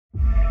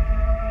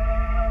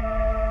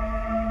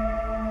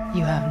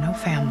You have no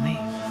family.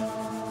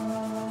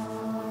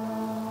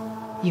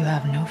 You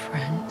have no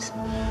friends.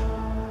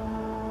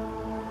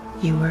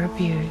 You were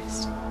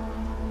abused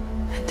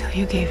until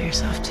you gave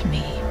yourself to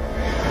me.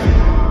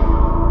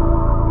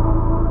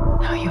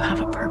 Now you have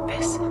a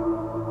purpose,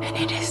 and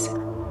it is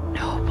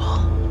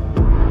noble.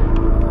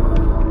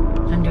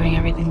 I'm doing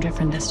everything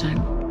different this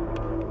time.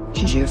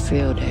 She's your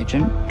field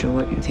agent. Do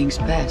what you think's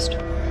best.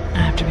 I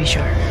have to be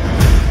sure.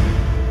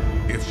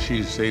 If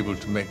she's able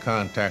to make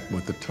contact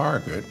with the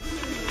target,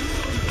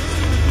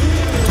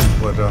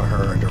 what are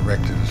her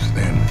directives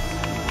then?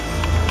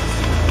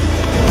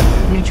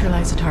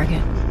 Neutralize the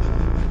target.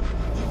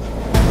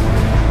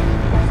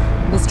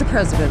 Mr.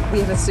 President, we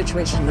have a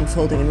situation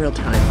unfolding in real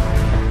time.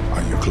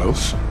 Are you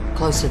close?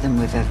 Closer than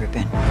we've ever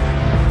been.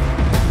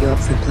 You up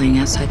for playing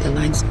outside the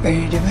lines?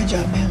 Ready to do my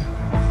job, ma'am?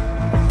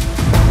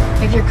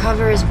 If your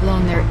cover is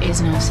blown, there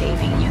is no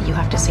saving you. You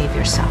have to save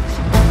yourself.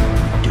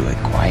 Do it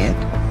quiet,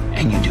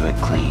 and you do it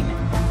clean.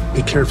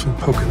 Be careful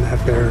poking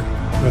that bear,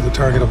 or the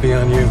target will be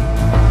on you.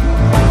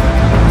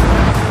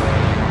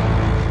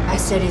 I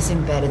said he's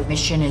embedded.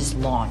 Mission is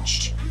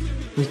launched.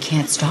 We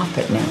can't stop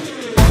it now.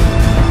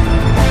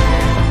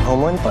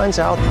 Homeland finds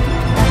out,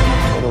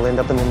 it'll end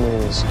up in the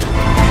news.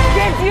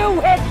 Did you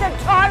hit the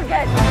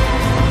target?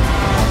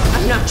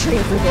 I'm not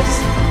trained for this.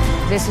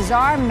 This is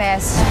our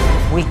mess.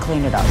 We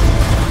clean it up.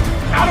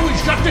 How do we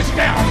shut this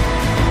down?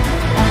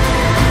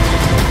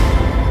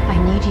 I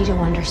need you to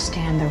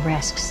understand the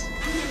risks.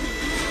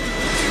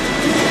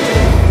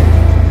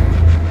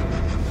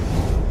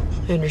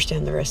 I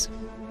understand the risk.